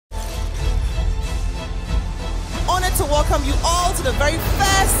excited to welcome you all to the very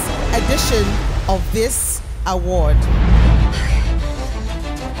first edition of this award.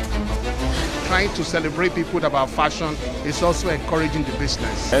 Trying to celebrate people about fashion is also encouraging the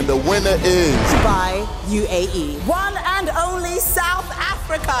business. And the winner is by UAE. One and only South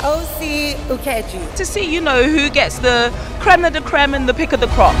Africa. OC Ukeji. To see, who gets the creme of the creme and the pick of the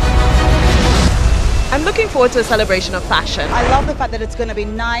crop. I'm looking forward to a celebration of fashion. I love the fact that it's going to be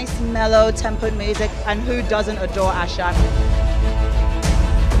nice, mellow, tempered music, and who doesn't adore Asha?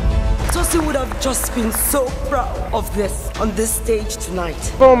 Tosi would have just been so proud of this on this stage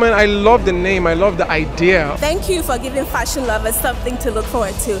tonight. Oh man, I love the name, I love the idea. Thank you for giving fashion lovers something to look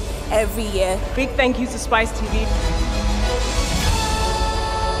forward to every year. Big thank you to Spice TV.